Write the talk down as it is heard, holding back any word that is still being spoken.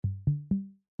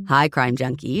Hi, Crime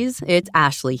Junkies. It's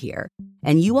Ashley here.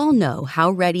 And you all know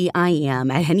how ready I am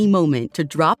at any moment to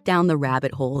drop down the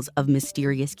rabbit holes of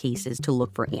mysterious cases to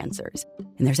look for answers.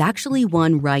 And there's actually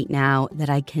one right now that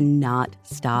I cannot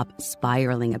stop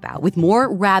spiraling about, with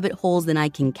more rabbit holes than I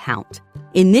can count.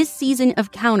 In this season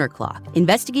of Counterclock,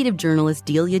 investigative journalist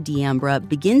Delia D'Ambra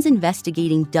begins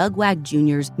investigating Doug Wag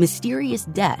Jr.'s mysterious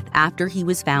death after he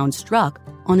was found struck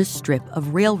on a strip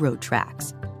of railroad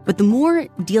tracks. But the more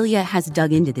Delia has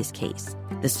dug into this case,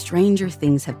 the stranger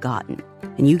things have gotten.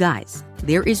 And you guys,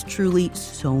 there is truly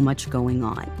so much going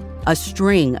on. A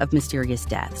string of mysterious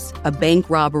deaths, a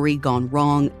bank robbery gone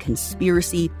wrong,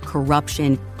 conspiracy,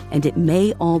 corruption, and it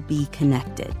may all be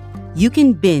connected. You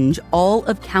can binge all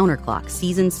of Counterclock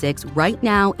Season 6 right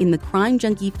now in the Crime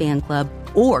Junkie fan club,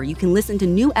 or you can listen to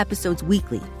new episodes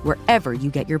weekly wherever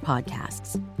you get your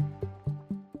podcasts.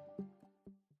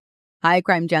 Hi,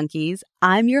 Crime Junkies.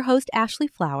 I'm your host, Ashley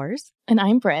Flowers. And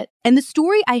I'm Britt. And the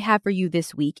story I have for you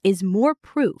this week is more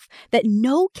proof that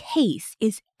no case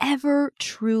is ever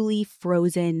truly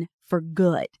frozen for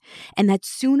good, and that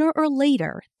sooner or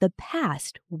later, the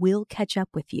past will catch up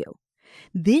with you.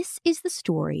 This is the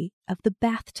story of the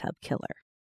bathtub killer.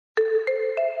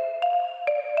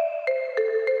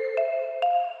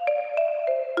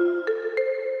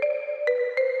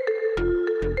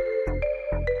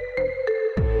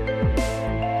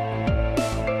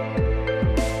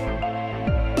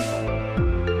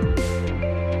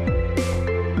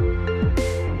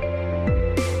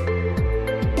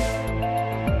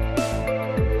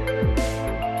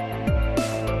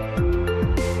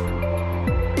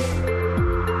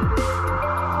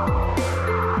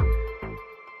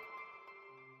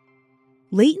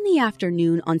 Late in the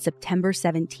afternoon on September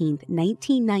 17th,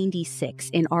 1996,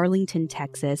 in Arlington,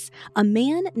 Texas, a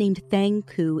man named Thang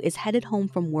Koo is headed home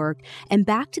from work and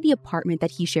back to the apartment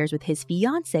that he shares with his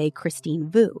fiancée, Christine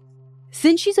Vu.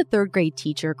 Since she's a third-grade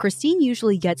teacher, Christine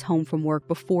usually gets home from work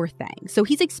before Thang, so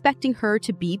he's expecting her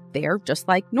to be there just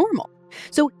like normal.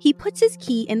 So he puts his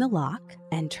key in the lock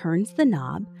and turns the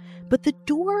knob, but the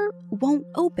door won't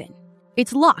open.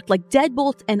 It's locked, like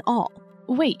deadbolt and all.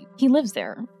 Wait, he lives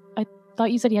there. I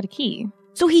thought you said he had a key.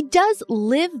 So he does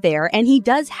live there and he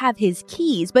does have his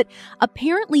keys, but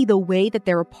apparently the way that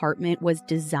their apartment was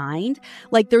designed,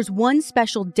 like there's one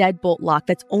special deadbolt lock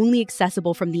that's only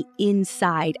accessible from the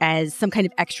inside as some kind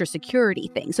of extra security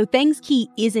thing. So Thang's key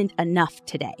isn't enough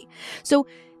today. So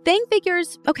Thang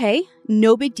figures, okay,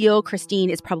 no big deal.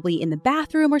 Christine is probably in the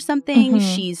bathroom or something.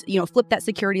 She's, flipped that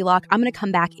security lock. I'm going to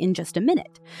come back in just a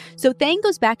minute. So Thang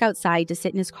goes back outside to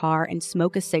sit in his car and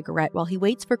smoke a cigarette while he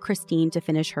waits for Christine to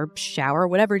finish her shower,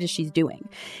 whatever it is she's doing.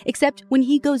 Except when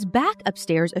he goes back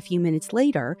upstairs a few minutes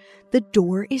later, the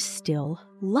door is still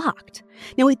locked.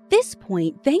 Now, at this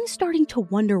point, Thang's starting to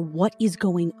wonder what is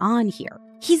going on here.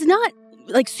 He's not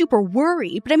super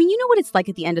worried, but you know what it's like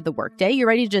at the end of the workday. You're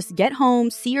ready to just get home,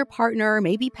 see your partner,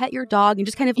 maybe pet your dog, and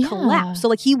just kind of collapse.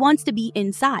 So he wants to be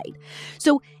inside.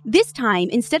 So this time,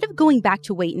 instead of going back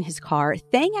to wait in his car,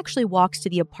 Thang actually walks to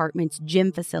the apartment's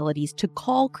gym facilities to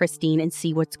call Christine and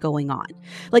see what's going on.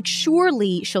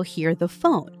 Surely she'll hear the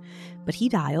phone. But he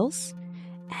dials,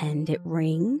 and it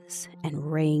rings and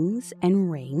rings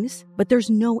and rings, but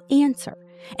there's no answer.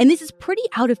 And this is pretty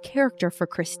out of character for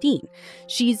Christine.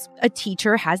 She's a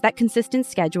teacher, has that consistent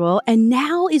schedule, and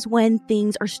now is when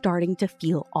things are starting to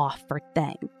feel off for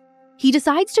Thang. He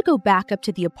decides to go back up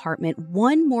to the apartment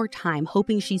one more time,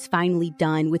 hoping she's finally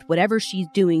done with whatever she's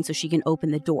doing so she can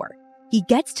open the door. He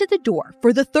gets to the door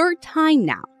for the third time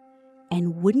now.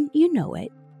 And wouldn't you know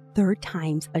it, third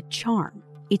time's a charm.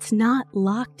 It's not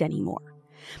locked anymore.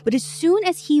 But as soon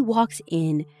as he walks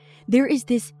in, there is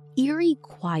this eerie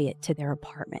quiet to their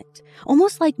apartment,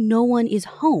 almost like no one is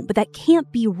home, but that can't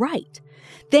be right.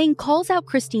 Thang calls out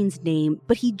Christine's name,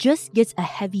 but he just gets a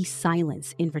heavy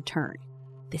silence in return.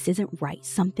 This isn't right.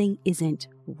 Something isn't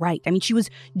right. She was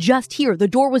just here. The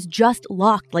door was just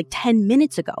locked 10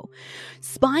 minutes ago.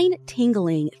 Spine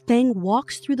tingling, Thang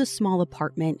walks through the small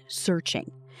apartment,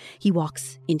 searching. He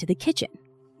walks into the kitchen.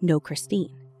 No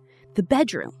Christine. The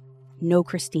bedroom. No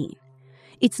Christine.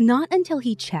 It's not until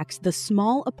he checks the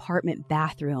small apartment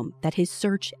bathroom that his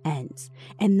search ends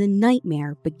and the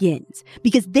nightmare begins.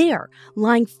 Because there,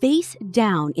 lying face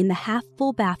down in the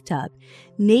half-full bathtub,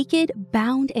 naked,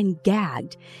 bound, and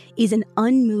gagged, is an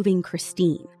unmoving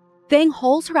Christine. Thang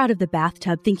hauls her out of the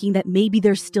bathtub thinking that maybe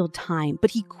there's still time, but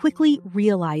he quickly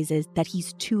realizes that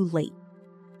he's too late.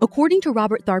 According to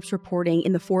Robert Tharp's reporting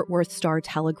in the Fort Worth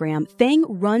Star-Telegram, Thang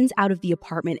runs out of the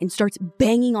apartment and starts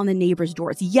banging on the neighbors'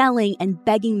 doors, yelling and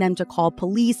begging them to call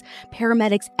police,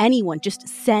 paramedics, anyone, just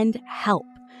send help.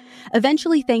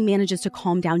 Eventually, Thang manages to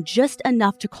calm down just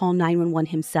enough to call 911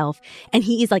 himself, and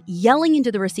he is yelling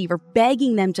into the receiver,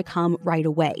 begging them to come right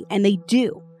away, and they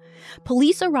do.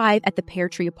 Police arrive at the Pear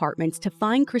Tree Apartments to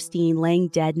find Christine laying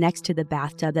dead next to the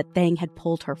bathtub that Thang had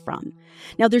pulled her from.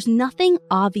 Now, there's nothing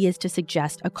obvious to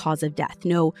suggest a cause of death.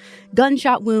 No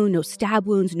gunshot wound, no stab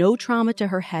wounds, no trauma to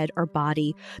her head or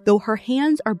body, though her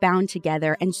hands are bound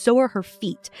together and so are her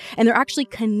feet, and they're actually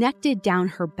connected down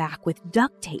her back with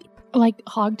duct tape. Like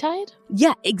hogtied?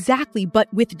 Yeah, exactly,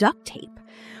 but with duct tape.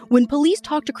 When police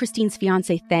talk to Christine's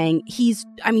fiancé, Thang, he's,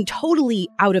 totally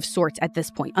out of sorts at this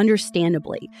point,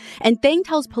 understandably. And Thang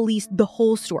tells police the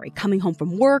whole story, coming home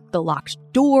from work, the locked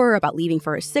door, about leaving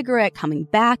for a cigarette, coming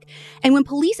back. And when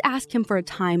police ask him for a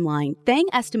timeline, Thang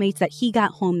estimates that he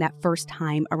got home that first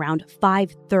time around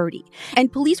 5:30. And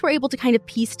police were able to kind of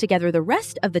piece together the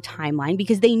rest of the timeline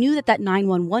because they knew that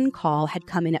 911 call had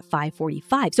come in at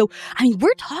 5:45. So,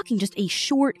 we're talking just a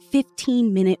short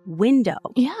 15-minute window.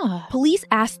 Yeah. Police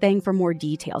asked Thang for more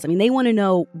details. They want to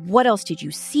know, what else did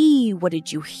you see? What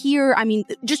did you hear?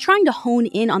 Just trying to hone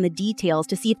in on the details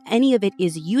to see if any of it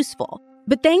is useful.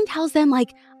 But Thang tells them, I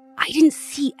didn't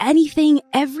see anything.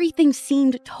 Everything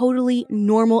seemed totally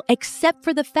normal, except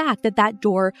for the fact that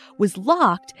door was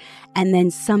locked and then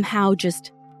somehow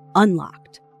just unlocked.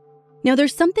 Now,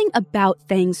 there's something about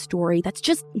Thang's story that's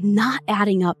just not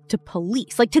adding up to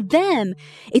police. To them,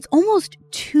 it's almost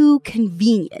too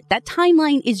convenient. That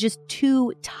timeline is just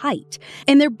too tight.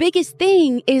 And their biggest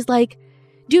thing is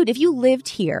dude, if you lived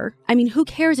here, who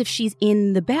cares if she's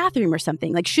in the bathroom or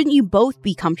something? Shouldn't you both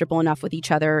be comfortable enough with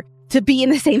each other to be in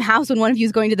the same house when one of you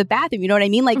is going to the bathroom? You know what I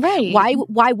mean? Right.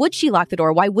 Why would she lock the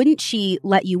door? Why wouldn't she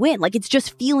let you in? It's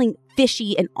just feeling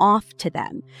fishy and off to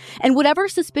them. And whatever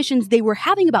suspicions they were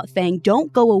having about Thang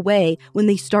don't go away when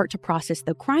they start to process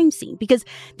the crime scene, because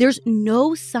there's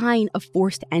no sign of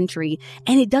forced entry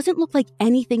and it doesn't look like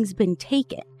anything's been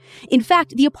taken. In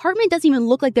fact, the apartment doesn't even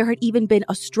look like there had even been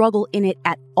a struggle in it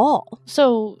at all.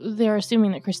 So they're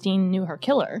assuming that Christine knew her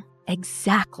killer.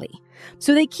 Exactly.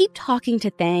 So they keep talking to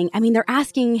Thang. They're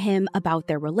asking him about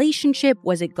their relationship.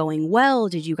 Was it going well?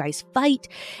 Did you guys fight?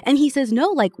 And he says,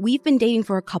 no, we've been dating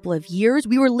for a couple of years.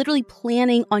 We were literally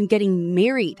planning on getting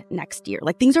married next year.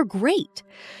 Things are great.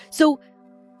 So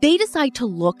they decide to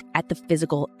look at the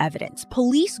physical evidence.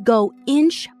 Police go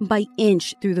inch by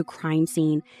inch through the crime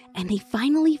scene, and they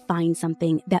finally find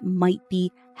something that might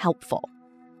be helpful.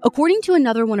 According to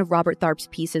another one of Robert Tharp's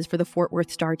pieces for the Fort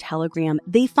Worth Star-Telegram,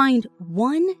 they find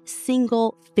one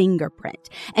single fingerprint,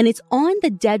 and it's on the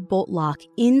deadbolt lock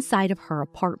inside of her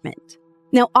apartment.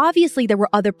 Now, obviously, there were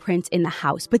other prints in the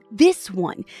house, but this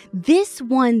one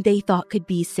they thought could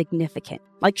be significant.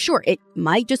 Sure, it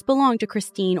might just belong to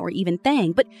Christine or even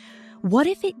Thang, but what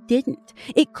if it didn't?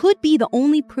 It could be the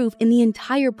only proof in the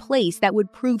entire place that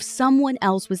would prove someone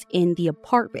else was in the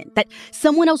apartment, that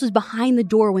someone else was behind the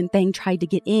door when Thang tried to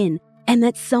get in, and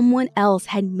that someone else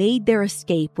had made their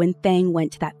escape when Thang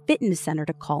went to that fitness center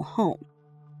to call home.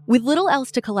 With little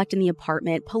else to collect in the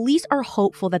apartment, police are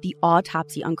hopeful that the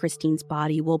autopsy on Christine's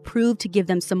body will prove to give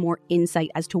them some more insight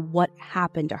as to what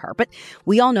happened to her. But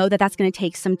we all know that that's going to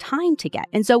take some time to get.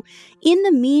 And so in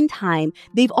the meantime,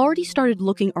 they've already started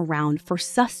looking around for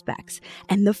suspects.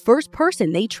 And the first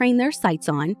person they train their sights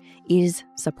on is,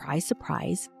 surprise,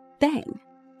 surprise, Thang.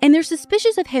 And they're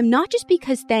suspicious of him not just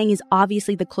because Thang is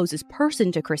obviously the closest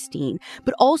person to Christine,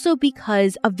 but also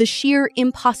because of the sheer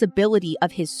impossibility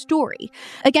of his story.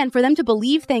 Again, for them to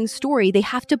believe Thang's story, they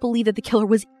have to believe that the killer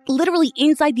was literally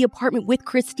inside the apartment with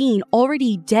Christine,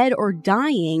 already dead or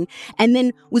dying, and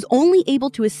then was only able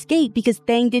to escape because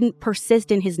Thang didn't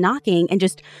persist in his knocking and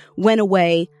just went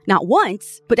away not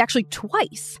once, but actually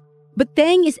twice. But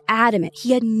Thang is adamant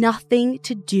he had nothing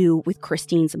to do with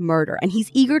Christine's murder, and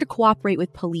he's eager to cooperate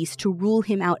with police to rule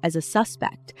him out as a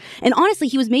suspect. And honestly,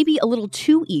 he was maybe a little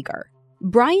too eager.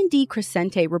 Brian D.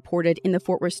 Crescente reported in the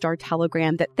Fort Worth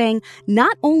Star-Telegram that Thang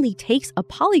not only takes a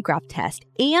polygraph test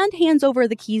and hands over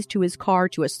the keys to his car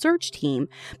to a search team,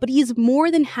 but he is more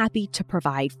than happy to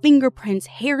provide fingerprints,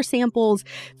 hair samples,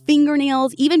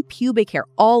 fingernails, even pubic hair,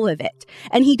 all of it.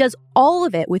 And he does all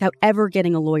of it without ever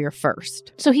getting a lawyer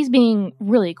first. So he's being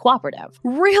really cooperative.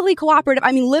 Really cooperative.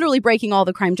 Literally breaking all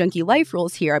the crime junkie life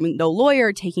rules here. No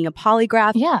lawyer, taking a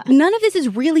polygraph. Yeah. None of this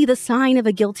is really the sign of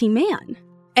a guilty man.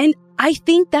 And I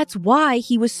think that's why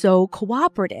he was so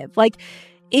cooperative.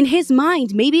 In his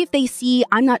mind, maybe if they see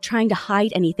I'm not trying to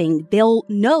hide anything, they'll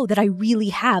know that I really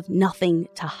have nothing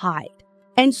to hide.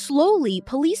 And slowly,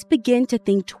 police begin to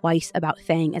think twice about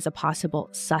Thang as a possible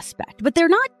suspect. But they're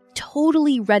not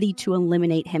totally ready to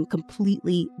eliminate him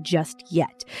completely just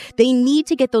yet. They need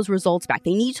to get those results back.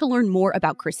 They need to learn more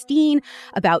about Christine,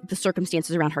 about the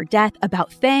circumstances around her death,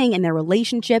 about Thang and their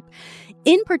relationship.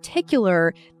 In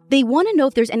particular, they want to know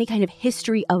if there's any kind of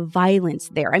history of violence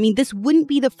there. I mean, this wouldn't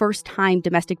be the first time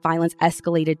domestic violence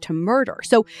escalated to murder.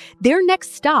 So their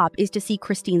next stop is to see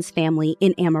Christine's family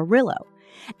in Amarillo.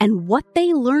 And what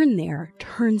they learn there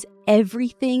turns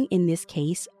everything in this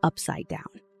case upside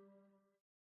down.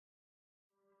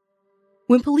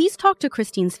 When police talk to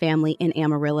Christine's family in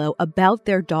Amarillo about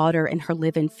their daughter and her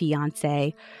live-in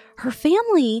fiancé, her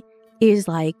family is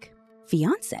like,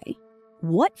 fiancé?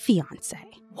 What fiancé?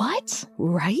 What?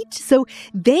 Right? So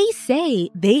they say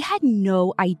they had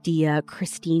no idea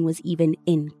Christine was even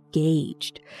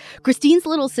engaged. Christine's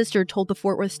little sister told the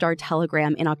Fort Worth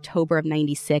Star-Telegram in October of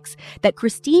 96 that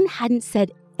Christine hadn't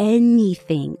said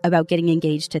anything about getting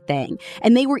engaged to Thang.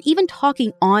 And they were even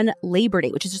talking on Labor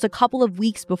Day, which is just a couple of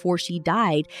weeks before she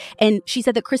died. And she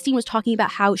said that Christine was talking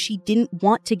about how she didn't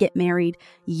want to get married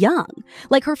young.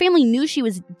 Like, her family knew she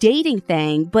was dating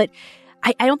Thang, but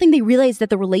I don't think they realized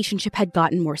that the relationship had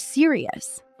gotten more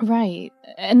serious. Right.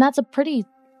 And that's a pretty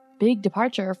big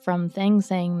departure from Thang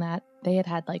saying that they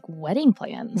had like wedding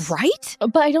plans. Right?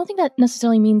 But I don't think that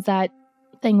necessarily means that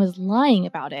Thang was lying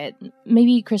about it.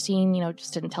 Maybe Christine,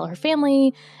 just didn't tell her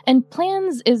family. And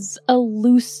plans is a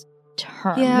loose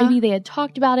term. Yeah. Maybe they had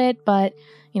talked about it, but,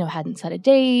 hadn't set a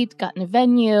date, gotten a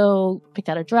venue, picked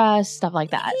out a dress, stuff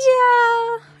like that.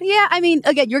 Yeah. I mean,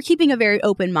 again, you're keeping a very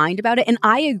open mind about it, and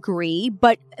I agree,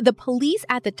 but the police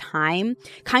at the time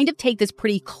kind of take this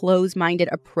pretty close-minded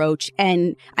approach,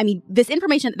 and I mean, this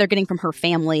information that they're getting from her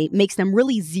family makes them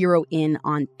really zero in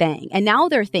on Thang. And now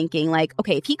they're thinking like,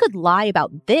 okay, if he could lie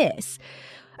about this,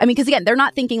 I mean, because again, they're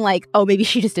not thinking like, oh, maybe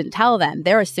she just didn't tell them.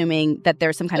 They're assuming that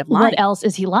there's some kind of lying. What else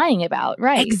is he lying about?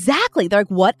 Right. Exactly. They're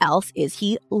like, what else is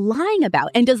he lying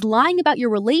about? And does lying about your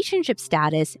relationship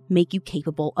status make you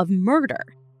capable of murder?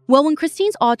 Well, when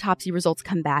Christine's autopsy results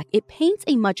come back, it paints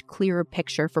a much clearer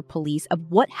picture for police of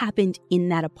what happened in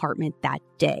that apartment that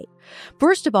day.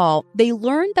 First of all, they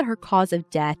learned that her cause of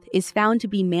death is found to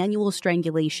be manual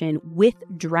strangulation with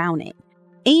drowning.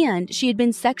 And she had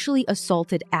been sexually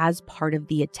assaulted as part of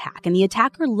the attack, and the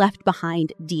attacker left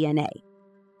behind DNA.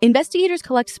 Investigators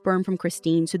collect sperm from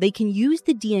Christine so they can use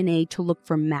the DNA to look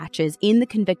for matches in the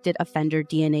convicted offender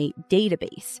DNA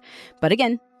database. But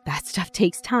again, that stuff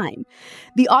takes time.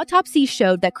 The autopsy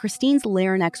showed that Christine's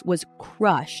larynx was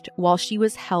crushed while she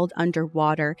was held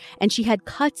underwater, and she had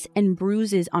cuts and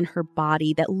bruises on her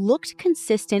body that looked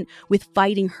consistent with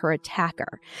fighting her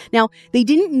attacker. Now, they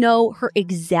didn't know her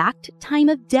exact time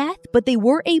of death, but they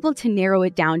were able to narrow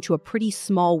it down to a pretty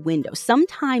small window,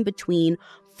 sometime between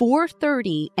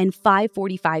 4:30 and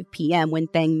 5:45 p.m. when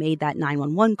Thang made that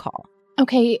 911 call.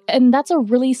 Okay, and that's a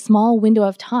really small window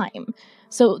of time.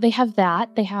 So they have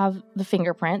that, they have the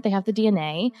fingerprint, they have the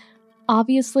DNA.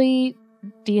 Obviously,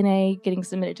 DNA getting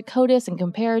submitted to CODIS and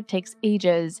compared takes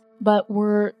ages, but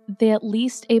were they at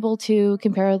least able to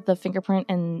compare the fingerprint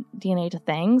and DNA to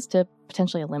Thang's to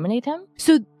potentially eliminate him?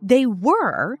 So they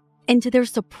were, and to their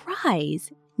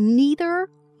surprise, neither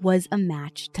was a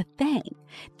match to Thang.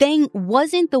 Thang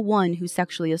wasn't the one who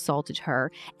sexually assaulted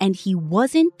her, and he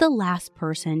wasn't the last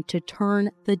person to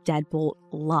turn the deadbolt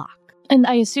lock. And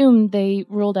I assume they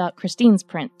ruled out Christine's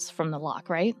prints from the lock,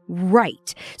 right?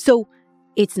 Right. So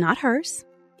it's not hers,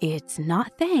 it's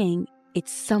not Thang,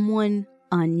 it's someone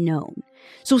unknown.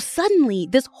 So suddenly,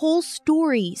 this whole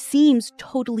story seems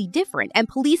totally different, and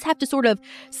police have to sort of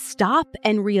stop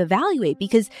and reevaluate,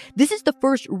 because this is the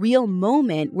first real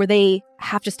moment where they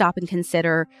have to stop and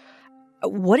consider,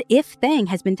 what if Thang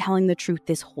has been telling the truth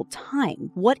this whole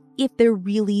time? What if there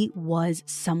really was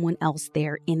someone else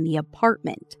there in the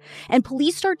apartment? And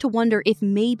police start to wonder if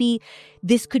maybe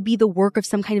this could be the work of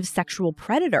some kind of sexual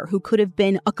predator who could have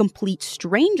been a complete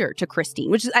stranger to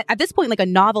Christine, which is at this point like a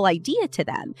novel idea to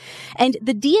them. And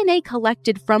the DNA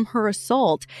collected from her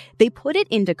assault, they put it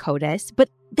into CODIS, but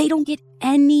they don't get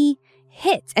any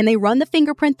hits. And they run the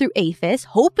fingerprint through APHIS,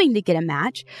 hoping to get a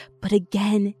match. But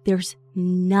again, there's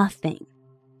nothing.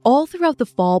 All throughout the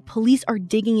fall, police are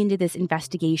digging into this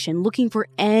investigation, looking for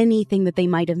anything that they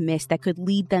might have missed that could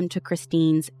lead them to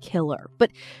Christine's killer. But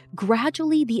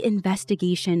gradually, the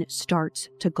investigation starts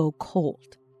to go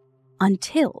cold.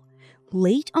 Until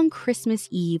late on Christmas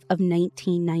Eve of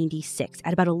 1996,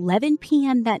 at about 11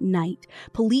 p.m. that night,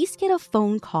 police get a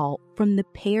phone call from the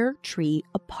Pear Tree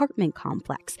apartment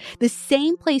complex, the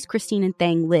same place Christine and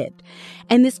Thang lived.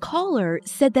 And this caller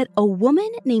said that a woman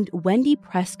named Wendy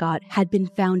Prescott had been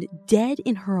found dead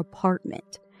in her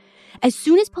apartment. As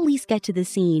soon as police get to the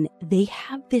scene, they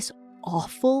have this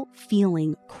awful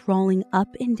feeling crawling up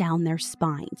and down their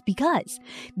spines because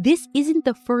this isn't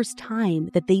the first time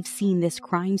that they've seen this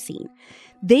crime scene.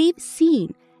 They've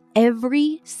seen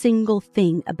every single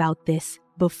thing about this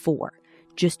before,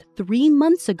 just 3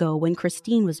 months ago when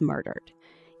Christine was murdered,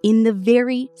 in the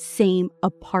very same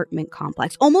apartment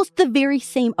complex, almost the very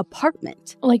same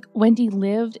apartment. Like Wendy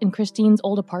lived in Christine's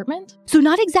old apartment? So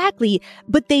not exactly,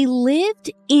 but they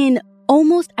lived in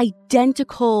almost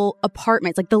identical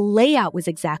apartments. Like the layout was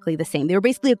exactly the same. They were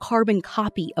basically a carbon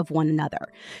copy of one another.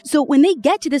 So when they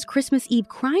get to this Christmas Eve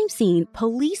crime scene,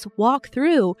 police walk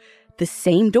through the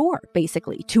same door,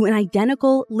 basically, to an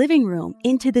identical living room,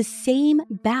 into the same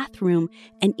bathroom,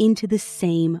 and into the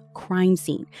same crime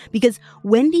scene. Because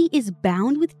Wendy is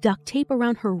bound with duct tape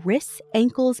around her wrists,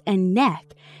 ankles, and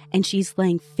neck, and she's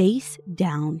laying face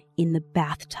down in the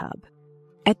bathtub.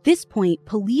 At this point,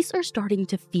 police are starting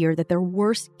to fear that their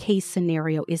worst case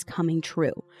scenario is coming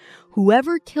true.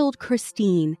 Whoever killed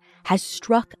Christine has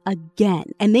struck again,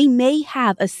 and they may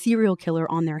have a serial killer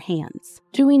on their hands.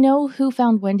 Do we know who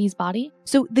found Wendy's body?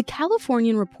 So the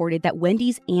Californian reported that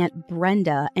Wendy's Aunt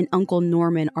Brenda and Uncle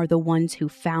Norman are the ones who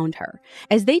found her.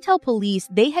 As they tell police,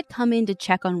 they had come in to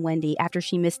check on Wendy after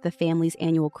she missed the family's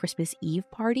annual Christmas Eve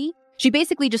party. She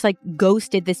basically just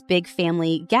ghosted this big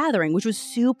family gathering, which was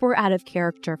super out of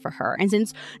character for her. And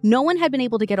since no one had been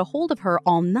able to get a hold of her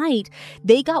all night,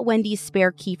 they got Wendy's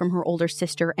spare key from her older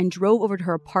sister and drove over to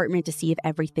her apartment to see if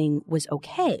everything was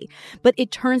okay. But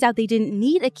it turns out they didn't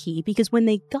need a key because when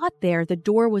they got there, the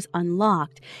door was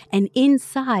unlocked. And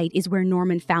inside is where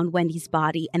Norman found Wendy's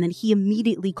body, and then he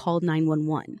immediately called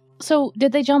 911. So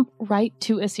did they jump right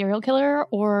to a serial killer,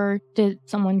 or did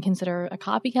someone consider a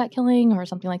copycat killing or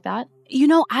something like that?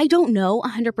 I don't know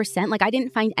 100%. I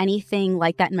didn't find anything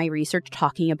like that in my research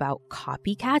talking about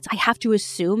copycats. I have to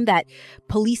assume that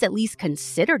police at least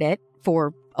considered it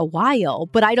for a while,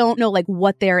 but I don't know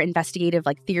what their investigative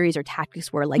theories or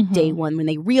tactics were day one when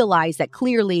they realized that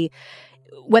clearly,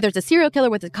 whether it's a serial killer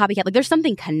with a copycat, there's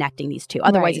something connecting these two.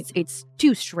 Otherwise, Right. it's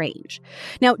too strange.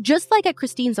 Now, just like at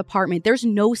Christine's apartment, there's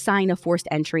no sign of forced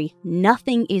entry.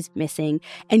 Nothing is missing.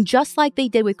 And just like they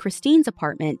did with Christine's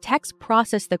apartment, techs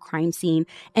process the crime scene.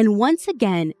 And once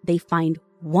again, they find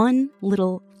one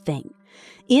little thing.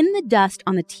 In the dust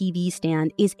on the TV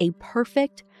stand is a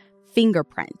perfect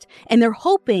fingerprint. And they're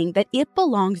hoping that it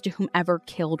belongs to whomever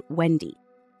killed Wendy.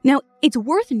 Now, it's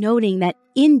worth noting that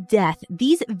in death,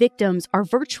 these victims are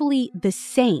virtually the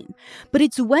same. But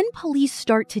it's when police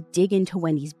start to dig into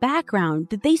Wendy's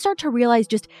background that they start to realize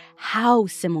just how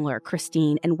similar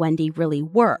Christine and Wendy really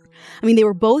were. They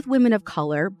were both women of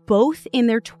color, both in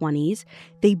their 20s.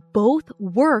 They both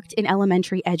worked in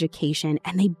elementary education,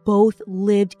 and they both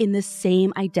lived in the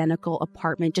same identical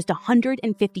apartment, just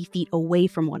 150 feet away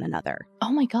from one another.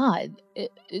 Oh my God.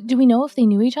 Do we know if they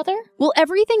knew each other? Well,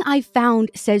 everything I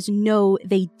found says no,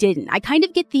 they didn't. I kind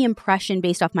of get the impression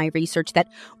based off my research that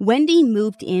Wendy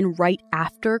moved in right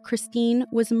after Christine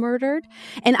was murdered.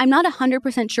 And I'm not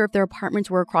 100% sure if their apartments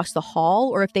were across the hall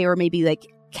or if they were maybe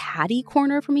catty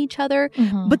corner from each other,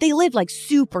 but they lived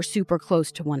super, super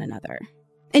close to one another.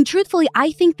 And truthfully,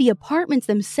 I think the apartments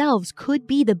themselves could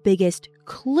be the biggest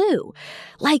clue.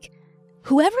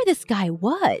 Whoever this guy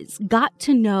was got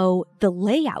to know the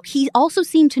layout. He also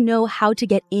seemed to know how to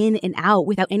get in and out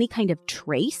without any kind of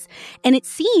trace. And it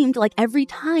seemed like every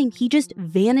time he just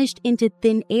vanished into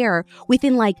thin air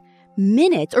within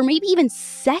minutes or maybe even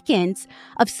seconds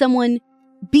of someone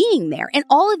being there. And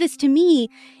all of this to me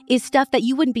is stuff that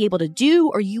you wouldn't be able to do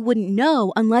or you wouldn't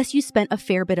know unless you spent a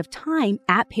fair bit of time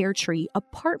at Pear Tree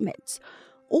Apartments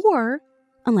or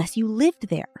unless you lived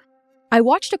there. I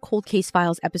watched a Cold Case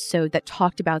Files episode that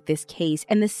talked about this case,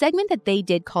 and the segment that they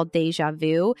did called Deja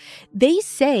Vu, they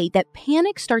say that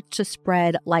panic starts to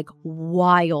spread like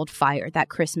wildfire that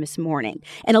Christmas morning.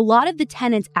 And a lot of the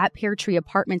tenants at Pear Tree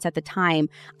Apartments at the time,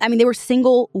 they were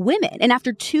single women. And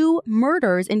after 2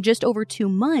 murders in just over 2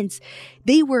 months,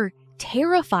 they were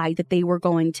terrified that they were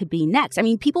going to be next.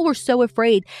 People were so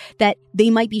afraid that they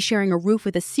might be sharing a roof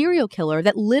with a serial killer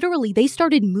that literally they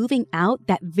started moving out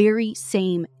that very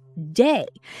same day.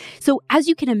 So as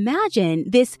you can imagine,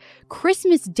 this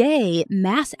Christmas Day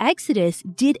mass exodus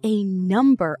did a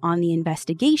number on the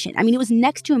investigation. It was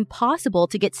next to impossible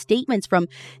to get statements from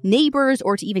neighbors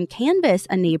or to even canvass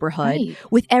a neighborhood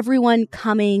with everyone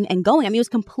coming and going. It was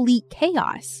complete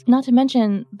chaos. Not to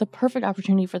mention the perfect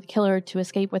opportunity for the killer to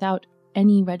escape without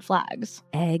any red flags.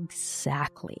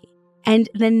 Exactly. And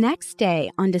the next day,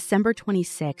 on December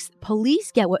 26th,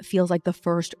 police get what feels like the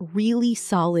first really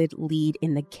solid lead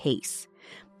in the case.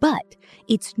 but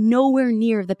it's nowhere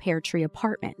near the Pear Tree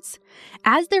Apartments.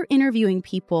 As they're interviewing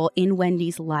people in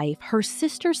Wendy's life, her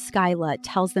sister Skyla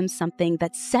tells them something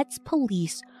that sets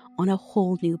police on a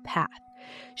whole new path.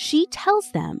 She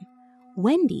tells them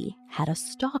Wendy had a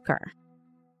stalker.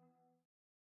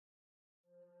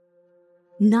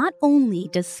 Not only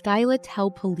does Skyla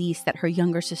tell police that her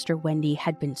younger sister Wendy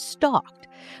had been stalked,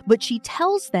 but she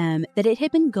tells them that it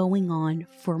had been going on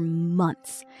for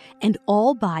months, and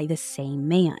all by the same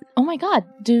man. Oh my God,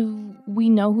 do we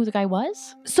know who the guy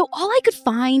was? So all I could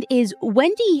find is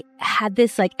Wendy had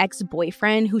this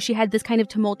ex-boyfriend who she had this kind of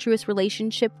tumultuous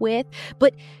relationship with,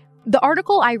 but the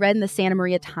article I read in the Santa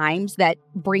Maria Times that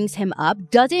brings him up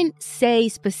doesn't say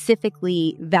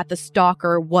specifically that the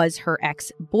stalker was her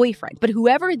ex-boyfriend. But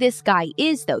whoever this guy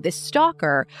is, though, this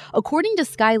stalker, according to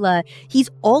Skyla, he's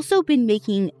also been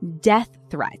making death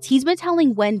threats. He's been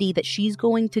telling Wendy that she's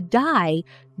going to die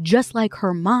just like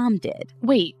her mom did.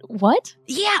 Wait, what?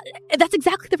 Yeah, that's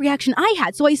exactly the reaction I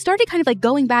had. So I started kind of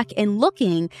going back and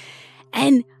looking,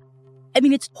 and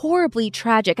it's horribly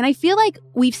tragic. And I feel like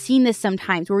we've seen this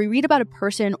sometimes where we read about a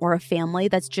person or a family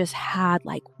that's just had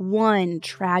one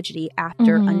tragedy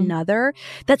after another.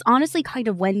 That's honestly kind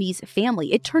of Wendy's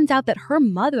family. It turns out that her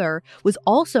mother was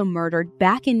also murdered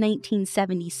back in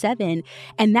 1977.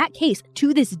 And that case,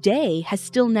 to this day, has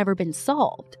still never been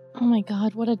solved. Oh my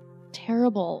God, what a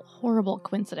terrible, horrible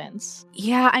coincidence.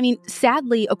 Yeah,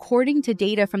 sadly, according to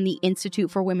data from the Institute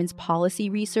for Women's Policy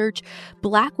Research,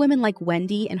 Black women like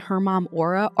Wendy and her mom,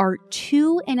 Aura, are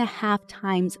 2.5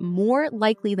 times more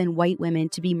likely than white women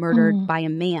to be murdered by a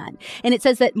man. And it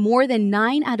says that more than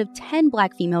 9 out of 10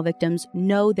 Black female victims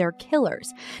know their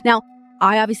killers. Now,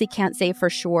 I obviously can't say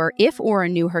for sure if Aura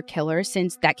knew her killer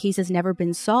since that case has never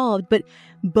been solved, but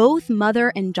both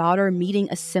mother and daughter meeting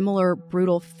a similar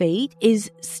brutal fate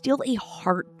is still a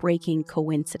heartbreaking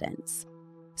coincidence.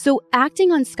 So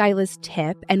acting on Skyla's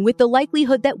tip, and with the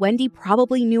likelihood that Wendy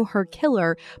probably knew her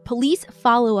killer, police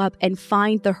follow up and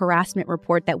find the harassment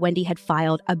report that Wendy had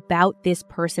filed about this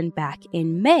person back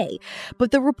in May. But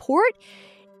the report,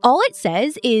 all it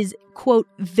says is, quote,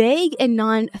 vague and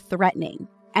non-threatening.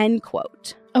 End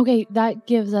quote. Okay, that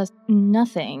gives us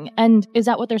nothing. And is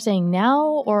that what they're saying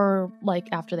now, or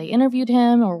after they interviewed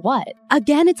him, or what?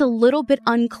 Again, it's a little bit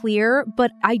unclear,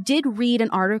 but I did read an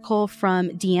article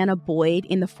from Deanna Boyd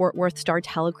in the Fort Worth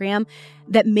Star-Telegram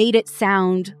that made it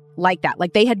sound like that.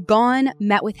 They had gone,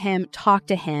 met with him, talked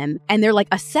to him, and their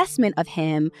assessment of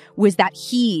him was that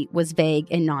he was vague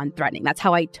and non-threatening. That's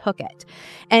how I took it.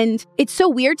 And it's so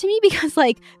weird to me because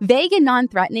vague and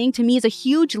non-threatening to me is a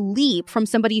huge leap from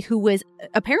somebody who was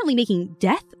apparently making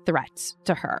death threats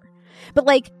to her. But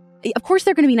of course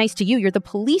they're going to be nice to you. You're the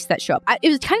police that show up. It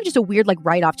was kind of just a weird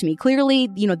write-off to me. Clearly,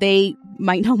 they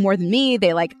might know more than me.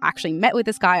 They actually met with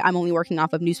this guy. I'm only working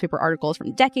off of newspaper articles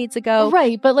from decades ago.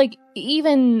 Right, but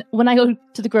even when I go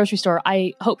to the grocery store,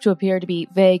 I hope to appear to be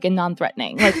vague and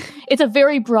non-threatening. It's a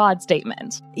very broad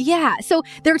statement. Yeah, so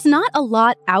there's not a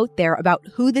lot out there about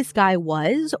who this guy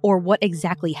was or what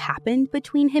exactly happened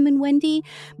between him and Wendy,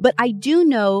 but I do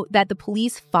know that the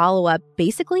police follow-up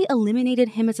basically eliminated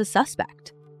him as a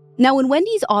suspect. Now, when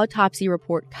Wendy's autopsy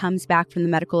report comes back from the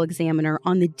medical examiner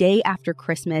on the day after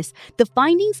Christmas, the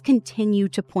findings continue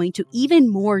to point to even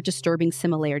more disturbing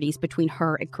similarities between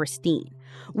her and Christine.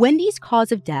 Wendy's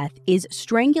cause of death is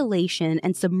strangulation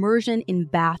and submersion in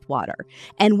bath water,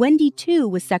 and Wendy, too,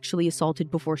 was sexually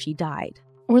assaulted before she died.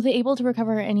 Were they able to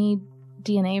recover any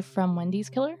DNA from Wendy's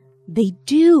killer? They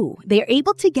do. They are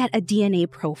able to get a DNA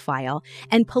profile,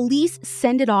 and police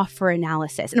send it off for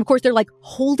analysis. And of course, they're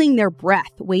holding their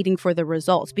breath, waiting for the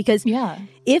results, because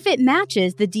if it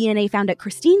matches the DNA found at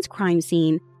Christine's crime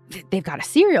scene, they've got a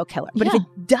serial killer. But if it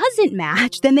doesn't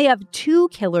match, then they have 2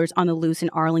 killers on the loose in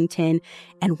Arlington,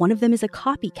 and one of them is a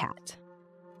copycat.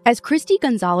 As Christy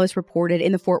Gonzalez reported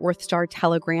in the Fort Worth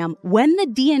Star-Telegram, when the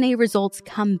DNA results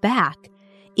come back,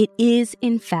 it is,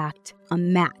 in fact, a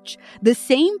match. The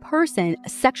same person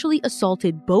sexually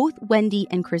assaulted both Wendy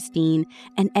and Christine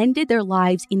and ended their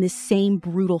lives in the same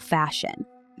brutal fashion.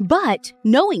 But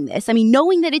knowing this,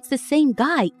 knowing that it's the same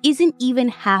guy isn't even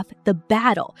half the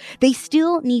battle. They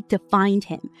still need to find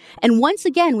him. And once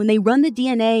again, when they run the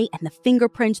DNA and the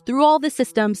fingerprints through all the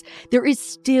systems, there is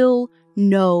still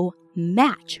no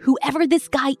match. Whoever this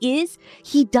guy is,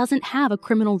 he doesn't have a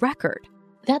criminal record.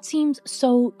 That seems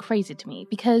so crazy to me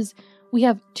because we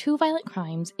have 2 violent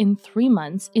crimes in 3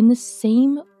 months in the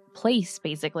same place,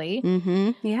 basically.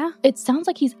 Yeah. It sounds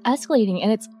like he's escalating,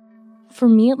 and it's, for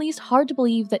me at least, hard to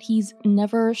believe that he's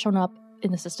never shown up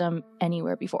in the system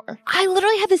anywhere before. I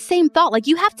literally had the same thought. Like,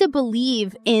 you have to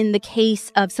believe in the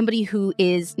case of somebody who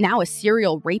is now a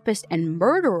serial rapist and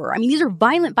murderer. I mean, these are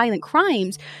violent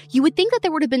crimes. You would think that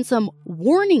there would have been some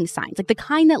warning signs, like the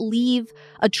kind that leave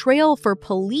a trail for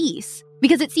police.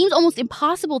 Because it seems almost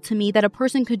impossible to me that a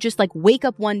person could just like wake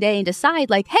up one day and decide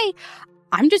like, hey,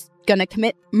 I'm just gonna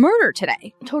commit murder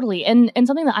today. Totally. And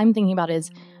something that I'm thinking about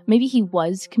is maybe he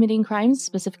was committing crimes,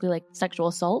 specifically like sexual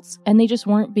assaults, and they just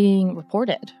weren't being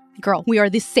reported. Girl, we are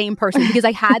the same person, because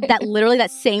I had that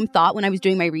same thought when I was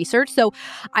doing my research. So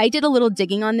I did a little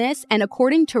digging on this. And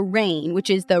according to RAINN, which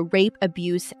is the Rape,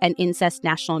 Abuse, and Incest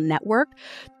National Network,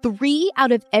 3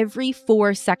 out of every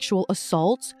 4 sexual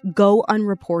assaults go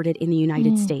unreported in the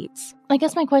United States. I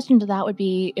guess my question to that would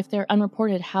be, if they're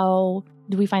unreported, how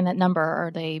do we find that number?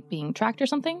 Are they being tracked or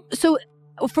something? So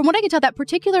from what I could tell, that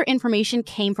particular information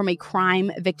came from a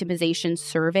crime victimization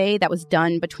survey that was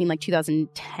done between like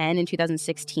 2010 and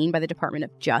 2016 by the Department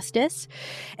of Justice.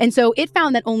 And so it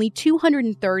found that only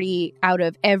 230 out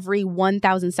of every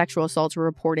 1,000 sexual assaults were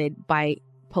reported by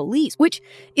police, which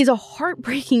is a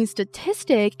heartbreaking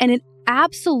statistic. And it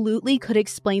absolutely could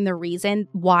explain the reason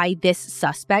why this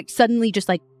suspect suddenly just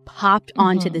like popped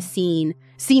onto the scene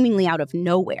seemingly out of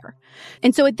nowhere.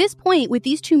 And so at this point, with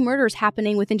these 2 murders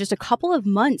happening within just a couple of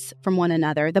months from one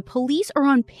another, the police are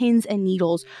on pins and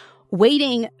needles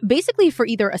waiting basically for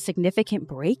either a significant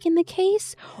break in the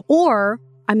case or,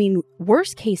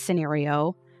 worst case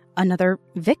scenario, another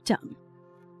victim.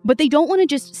 But they don't want to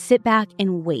just sit back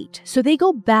and wait. So they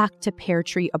go back to Pear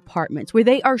Tree Apartments, where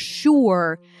they are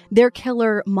sure their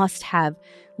killer must have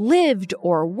lived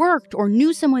or worked or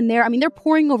knew someone there. They're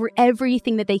poring over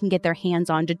everything that they can get their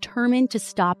hands on, determined to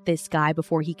stop this guy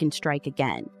before he can strike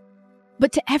again.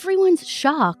 But to everyone's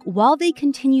shock, while they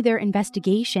continue their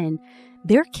investigation,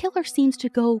 their killer seems to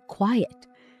go quiet.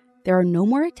 There are no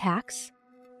more attacks,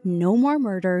 no more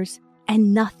murders,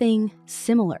 and nothing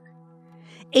similar.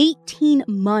 18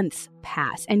 months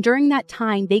pass, and during that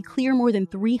time, they clear more than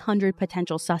 300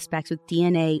 potential suspects with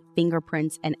DNA,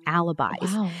 fingerprints, and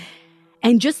alibis. Wow.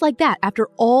 And just like that, after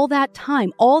all that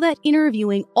time, all that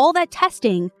interviewing, all that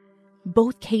testing,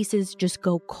 both cases just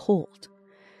go cold.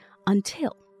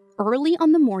 Until early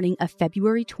on the morning of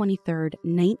February 23rd,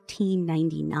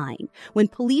 1999, when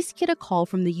police get a call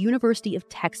from the University of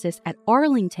Texas at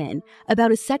Arlington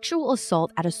about a sexual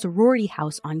assault at a sorority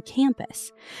house on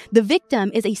campus. The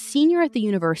victim is a senior at the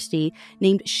university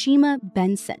named Shima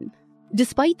Benson.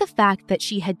 Despite the fact that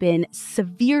she had been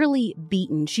severely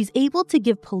beaten, she's able to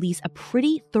give police a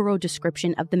pretty thorough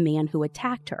description of the man who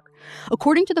attacked her.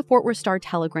 According to the Fort Worth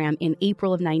Star-Telegram in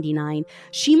April of '99,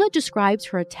 Shima describes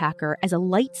her attacker as a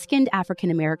light-skinned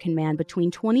African-American man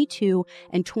between 22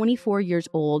 and 24 years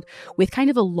old with kind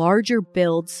of a larger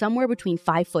build, somewhere between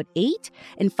 5'8"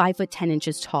 and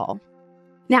 5'10" tall.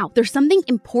 Now, there's something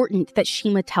important that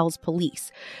Shima tells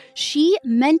police. She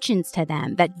mentions to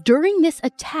them that during this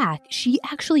attack, she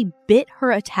actually bit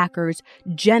her attacker's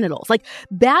genitals, like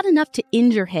bad enough to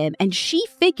injure him, and she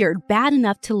figured bad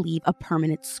enough to leave a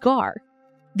permanent scar.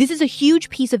 This is a huge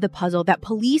piece of the puzzle that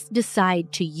police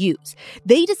decide to use.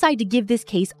 They decide to give this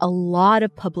case a lot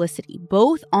of publicity,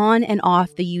 both on and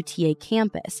off the UTA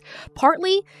campus.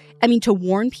 Partly, to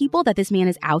warn people that this man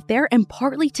is out there, and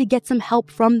partly to get some help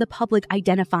from the public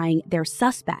identifying their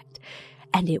suspect.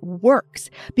 And it works,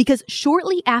 because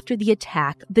shortly after the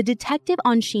attack, the detective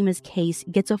on Shima's case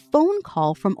gets a phone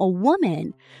call from a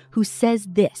woman who says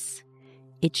this: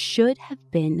 "It should have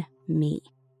been me."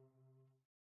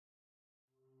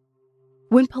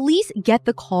 When police get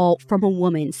the call from a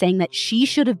woman saying that she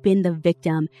should have been the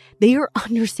victim, they are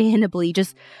understandably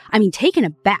just, taken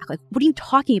aback. Like, what are you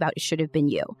talking about? It should have been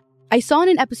you. I saw in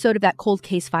an episode of that Cold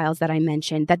Case Files that I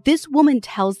mentioned that this woman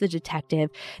tells the detective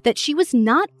that she was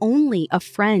not only a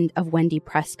friend of Wendy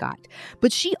Prescott,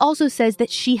 but she also says that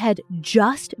she had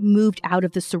just moved out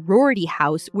of the sorority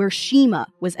house where Shima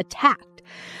was attacked.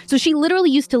 So she literally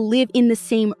used to live in the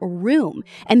same room.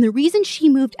 And the reason she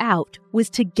moved out was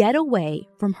to get away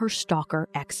from her stalker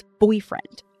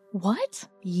ex-boyfriend. What?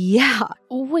 Yeah.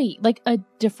 Wait, like a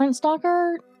different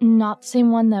stalker? Not the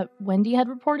same one that Wendy had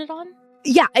reported on?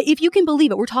 Yeah, if you can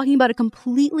believe it, we're talking about a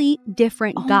completely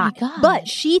different guy. My God. But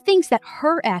she thinks that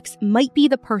her ex might be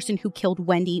the person who killed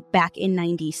Wendy back in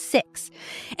 '96.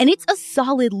 And it's a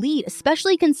solid lead,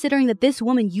 especially considering that this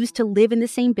woman used to live in the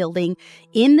same building,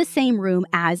 in the same room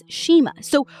as Shima.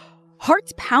 So,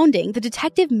 hearts pounding, the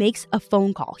detective makes a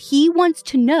phone call. He wants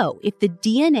to know if the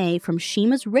DNA from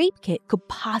Shima's rape kit could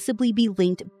possibly be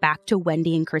linked back to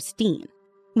Wendy and Christine.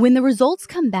 When the results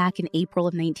come back in April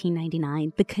of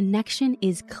 1999, the connection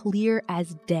is clear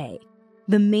as day.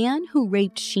 The man who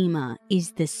raped Shima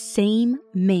is the same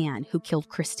man who killed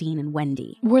Christine and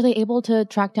Wendy. Were they able to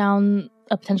track down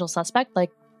a potential suspect,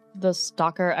 like the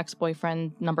stalker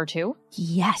ex-boyfriend number 2?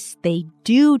 Yes, they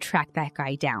do track that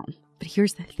guy down. But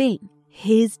here's the thing.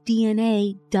 His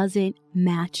DNA doesn't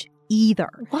match either.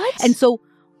 What? And so,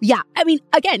 yeah, I mean,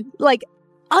 again, like,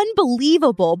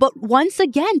 unbelievable. But once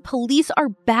again, police are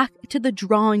back to the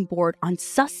drawing board on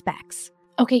suspects.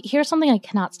 Okay, here's something I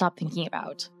cannot stop thinking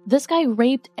about. This guy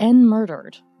raped and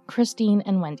murdered Christine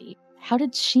and Wendy. How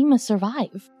did Shima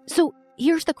survive? So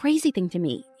here's the crazy thing to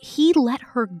me. He let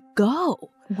her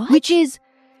go. What? Which is,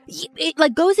 it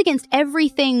like goes against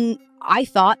everything I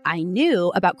thought I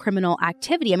knew about criminal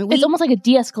activity. I mean, it's almost like a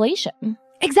de-escalation.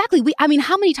 Exactly.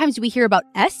 How many times do we hear about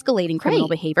escalating criminal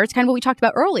behavior? It's kind of what we talked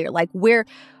about earlier. Like,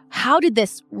 how did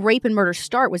this rape and murder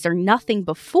start? Was there nothing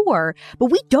before? But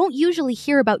we don't usually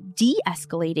hear about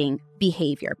de-escalating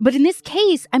behavior. But in this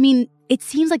case, I mean, it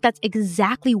seems like that's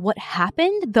exactly what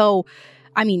happened, though,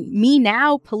 I mean,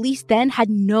 police then had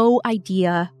no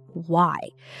idea why.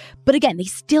 But again, they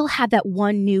still have that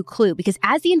one new clue, because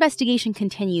as the investigation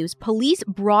continues, police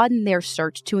broaden their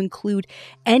search to include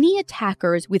any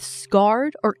attackers with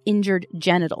scarred or injured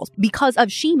genitals because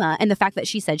of Shima and the fact that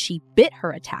she said she bit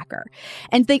her attacker.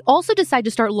 And they also decide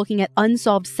to start looking at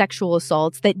unsolved sexual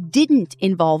assaults that didn't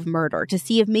involve murder to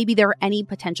see if maybe there are any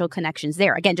potential connections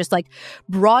there. Again, just like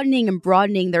broadening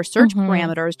their search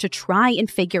parameters to try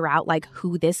and figure out like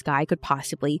who this guy could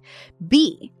possibly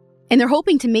be. And they're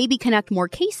hoping to maybe connect more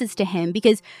cases to him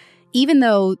because even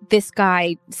though this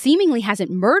guy seemingly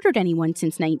hasn't murdered anyone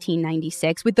since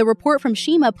 1996, with the report from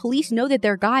Shima, police know that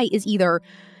their guy is either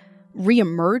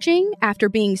reemerging after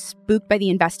being spooked by the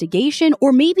investigation,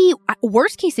 or maybe,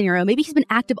 worst case scenario, maybe he's been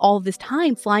active all of this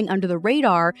time flying under the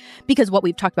radar because what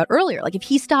we've talked about earlier, like if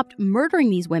he stopped murdering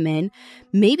these women,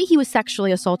 maybe he was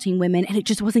sexually assaulting women and it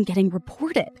just wasn't getting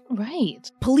reported. Right.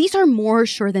 Police are more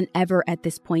sure than ever at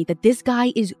this point that this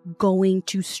guy is going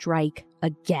to strike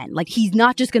again. Like he's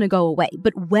not just going to go away,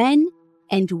 but when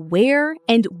and where,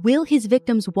 and will his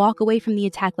victims walk away from the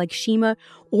attack like Shima,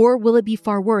 or will it be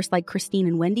far worse like Christine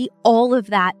and Wendy? All of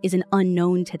that is an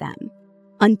unknown to them.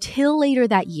 Until later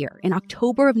that year, in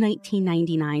October of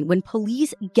 1999, when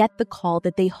police get the call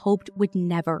that they hoped would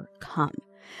never come.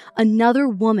 Another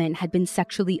woman had been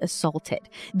sexually assaulted,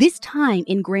 this time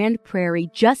in Grand Prairie,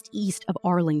 just east of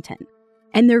Arlington.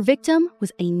 And their victim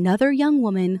was another young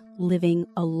woman living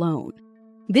alone.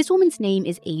 This woman's name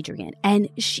is Adrienne, and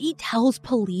she tells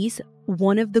police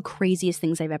one of the craziest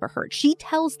things I've ever heard. She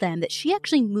tells them that she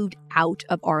actually moved out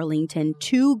of Arlington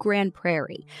to Grand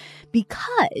Prairie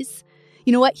because,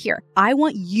 you know what? Here, I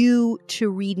want you to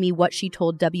read me what she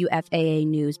told WFAA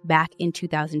News back in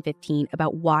 2015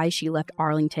 about why she left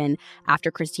Arlington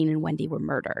after Christine and Wendy were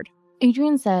murdered.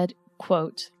 Adrienne said,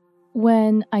 quote,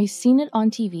 "When I seen it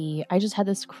on TV, I just had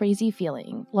this crazy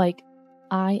feeling like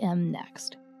I am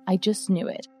next. I just knew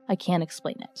it. I can't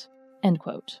explain it." End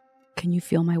quote. Can you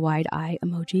feel my wide eye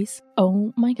emojis?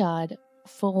 Oh my God.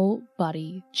 Full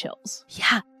body chills.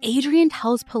 Yeah, Adrienne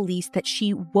tells police that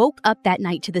she woke up that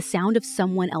night to the sound of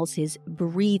someone else's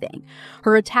breathing.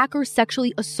 Her attacker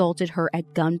sexually assaulted her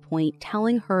at gunpoint,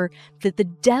 telling her that the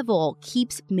devil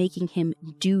keeps making him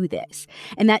do this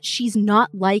and that she's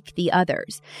not like the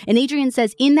others. And Adrienne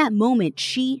says in that moment,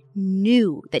 she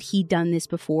knew that he'd done this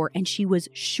before and she was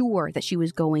sure that she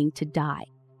was going to die.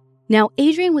 Now,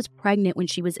 Adrienne was pregnant when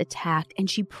she was attacked, and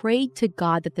she prayed to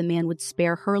God that the man would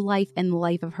spare her life and the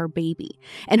life of her baby.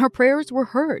 And her prayers were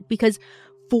heard because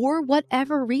for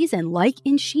whatever reason, like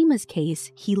in Shima's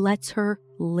case, he lets her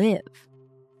live.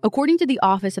 According to the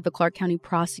office of the Clark County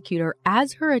prosecutor,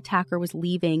 as her attacker was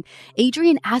leaving,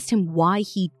 Adrienne asked him why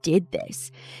he did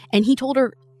this. And he told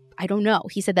her, I don't know.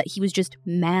 He said that he was just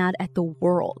mad at the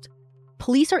world.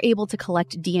 Police are able to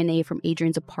collect DNA from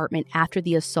Adrienne's apartment after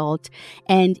the assault,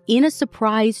 and in a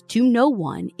surprise to no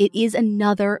one, it is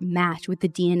another match with the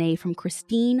DNA from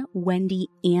Christine, Wendy,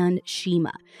 and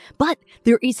Shima. But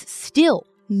there is still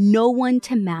no one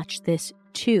to match this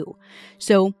to.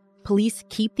 So police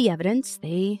keep the evidence,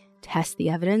 they test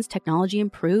the evidence, technology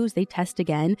improves, they test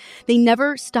again. They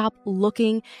never stop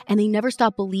looking, and they never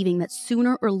stop believing that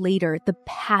sooner or later, the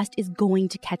past is going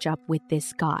to catch up with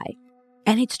this guy.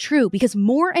 And it's true because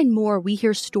more and more we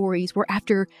hear stories where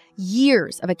after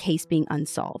years of a case being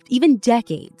unsolved, even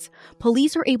decades,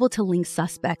 police are able to link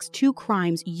suspects to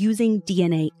crimes using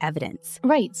DNA evidence.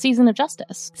 Right, season of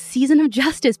justice. Season of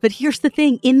justice, but here's the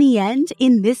thing. In the end,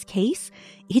 in this case,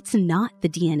 it's not the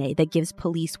DNA that gives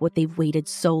police what they've waited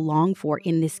so long for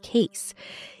in this case.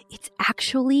 It's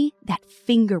actually that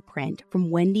fingerprint from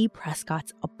Wendy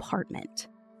Prescott's apartment.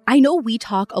 I know we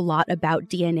talk a lot about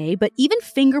DNA, but even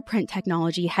fingerprint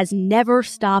technology has never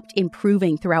stopped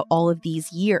improving throughout all of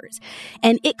these years.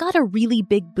 And it got a really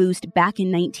big boost back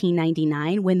in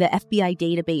 1999 when the FBI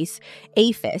database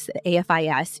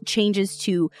AFIS changes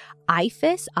to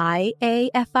IAFIS,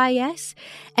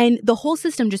 and the whole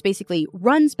system just basically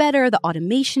runs better, the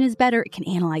automation is better, it can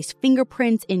analyze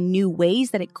fingerprints in new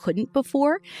ways that it couldn't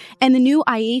before, and the new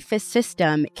IAFIS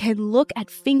system can look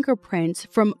at fingerprints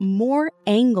from more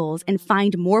angles and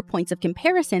find more points of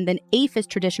comparison than AFIS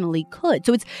traditionally could.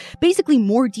 So it's basically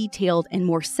more detailed and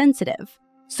more sensitive.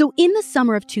 So in the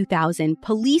summer of 2000,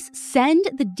 police send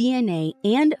the DNA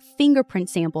and fingerprint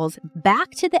samples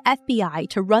back to the FBI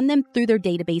to run them through their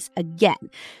database again.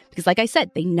 Because like I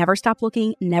said, they never stopped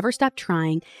looking, never stopped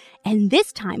trying. And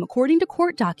this time, according to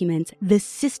court documents, the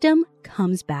system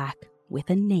comes back with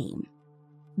a name.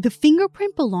 The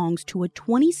fingerprint belongs to a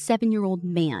 27-year-old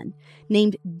man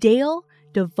named Dale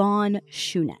Devon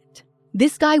Shunett.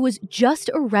 This guy was just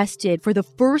arrested for the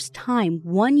first time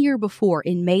 1 year before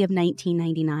in May of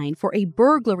 1999 for a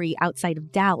burglary outside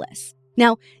of Dallas.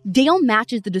 Now, Dale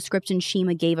matches the description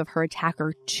Shima gave of her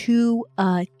attacker to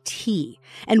a T.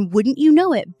 And wouldn't you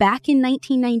know it, back in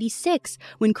 1996,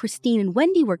 when Christine and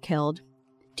Wendy were killed,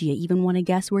 do you even want to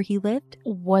guess where he lived?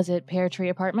 Was it Pear Tree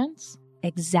Apartments?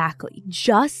 Exactly,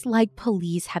 just like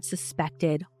police have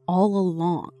suspected all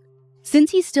along.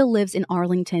 Since he still lives in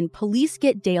Arlington, police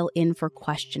get Dale in for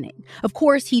questioning. Of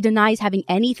course, he denies having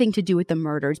anything to do with the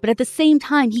murders, but at the same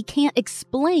time, he can't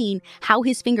explain how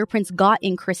his fingerprints got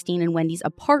in Christine and Wendy's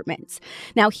apartments.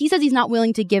 Now, he says he's not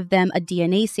willing to give them a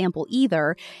DNA sample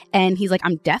either, and he's like,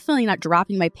 I'm definitely not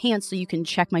dropping my pants so you can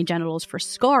check my genitals for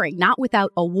scarring, not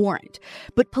without a warrant.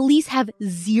 But police have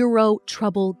zero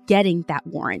trouble getting that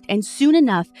warrant, and soon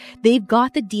enough, they've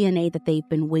got the DNA that they've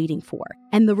been waiting for.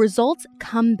 And the results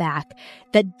come back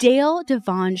that Dale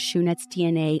Devon Shunett's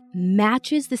DNA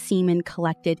matches the semen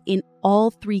collected in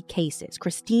all three cases,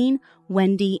 Christine,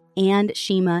 Wendy, and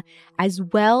Shima, as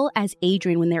well as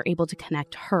Adrian when they're able to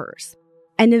connect hers.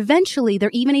 And eventually,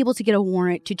 they're even able to get a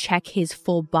warrant to check his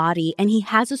full body, and he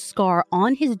has a scar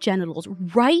on his genitals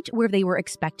right where they were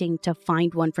expecting to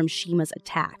find one from Shima's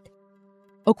attack.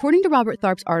 According to Robert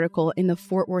Tharp's article in the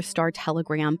Fort Worth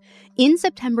Star-Telegram, in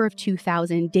September of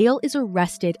 2000, Dale is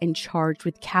arrested and charged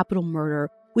with capital murder,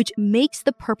 which makes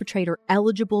the perpetrator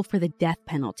eligible for the death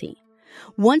penalty.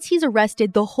 Once he's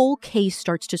arrested, the whole case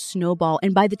starts to snowball,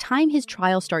 and by the time his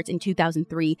trial starts in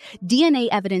 2003, DNA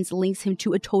evidence links him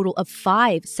to a total of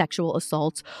 5 sexual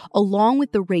assaults, along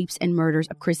with the rapes and murders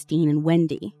of Christine and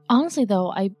Wendy. Honestly,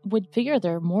 though, I would figure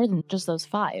there are more than just those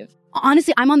 5.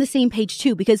 Honestly, I'm on the same page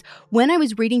too, because when I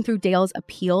was reading through Dale's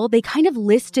appeal, they kind of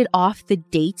listed off the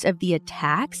dates of the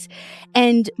attacks,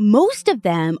 and most of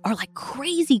them are like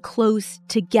crazy close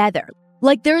together.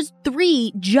 Like there's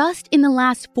 3 just in the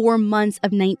last 4 months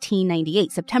of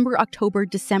 1998, September, October,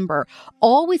 December,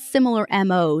 all with similar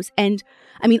MOs. And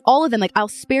I mean, all of them, like I'll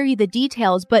spare you the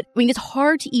details, but I mean, it's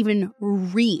hard to even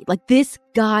read. Like this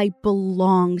guy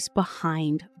belongs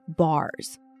behind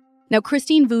bars. Now,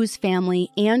 Christine Vu's family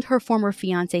and her former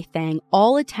fiancé Thang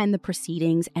all attend the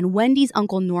proceedings, and Wendy's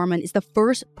uncle Norman is the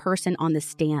first person on the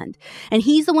stand. And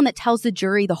he's the one that tells the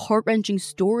jury the heart-wrenching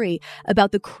story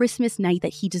about the Christmas night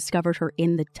that he discovered her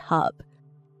in the tub.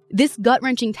 This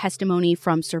gut-wrenching testimony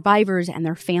from survivors and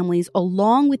their families,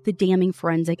 along with the damning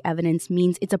forensic evidence,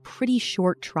 means it's a pretty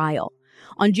short trial.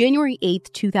 On January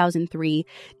 8th, 2003,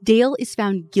 Dale is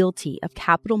found guilty of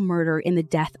capital murder in the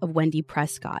death of Wendy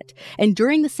Prescott. And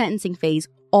during the sentencing phase,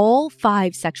 all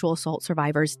 5 sexual assault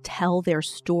survivors tell their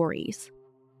stories.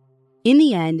 In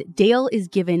the end, Dale is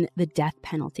given the death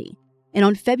penalty. And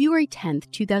on February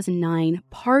 10th, 2009,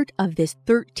 part of this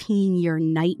 13-year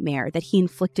nightmare that he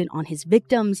inflicted on his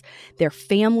victims, their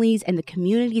families, and the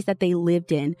communities that they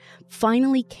lived in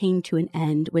finally came to an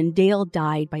end when Dale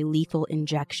died by lethal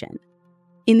injection.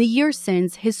 In the years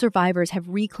since, his survivors have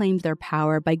reclaimed their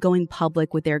power by going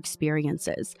public with their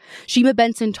experiences. Shima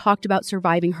Benson talked about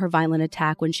surviving her violent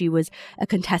attack when she was a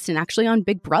contestant actually on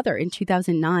Big Brother in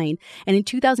 2009. And in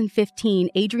 2015,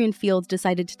 Adrian Fields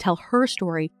decided to tell her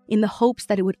story in the hopes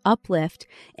that it would uplift,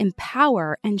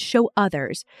 empower, and show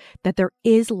others that there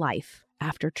is life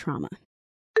after trauma.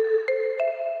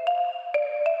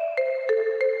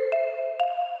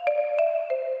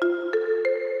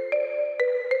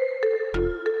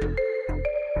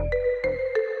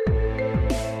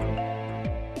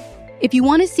 If you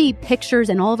want to see pictures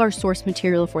and all of our source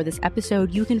material for this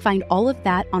episode, you can find all of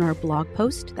that on our blog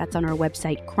post. That's on our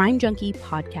website,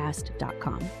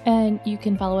 crimejunkiepodcast.com. And you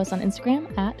can follow us on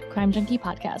Instagram at Crime Junkie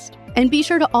Podcast. And be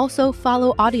sure to also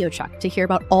follow AudioChuck to hear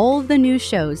about all of the new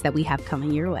shows that we have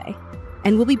coming your way.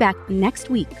 And we'll be back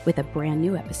next week with a brand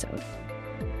new episode.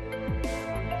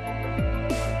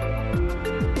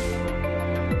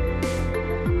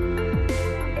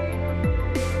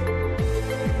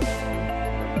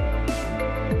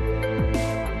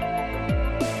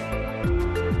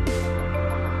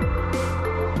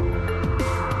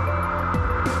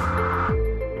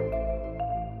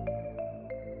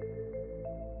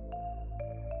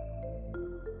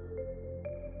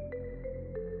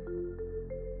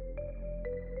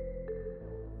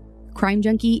 Crime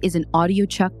Junkie is an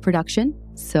AudioChuck production.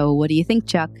 So what do you think,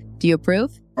 Chuck? Do you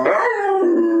approve?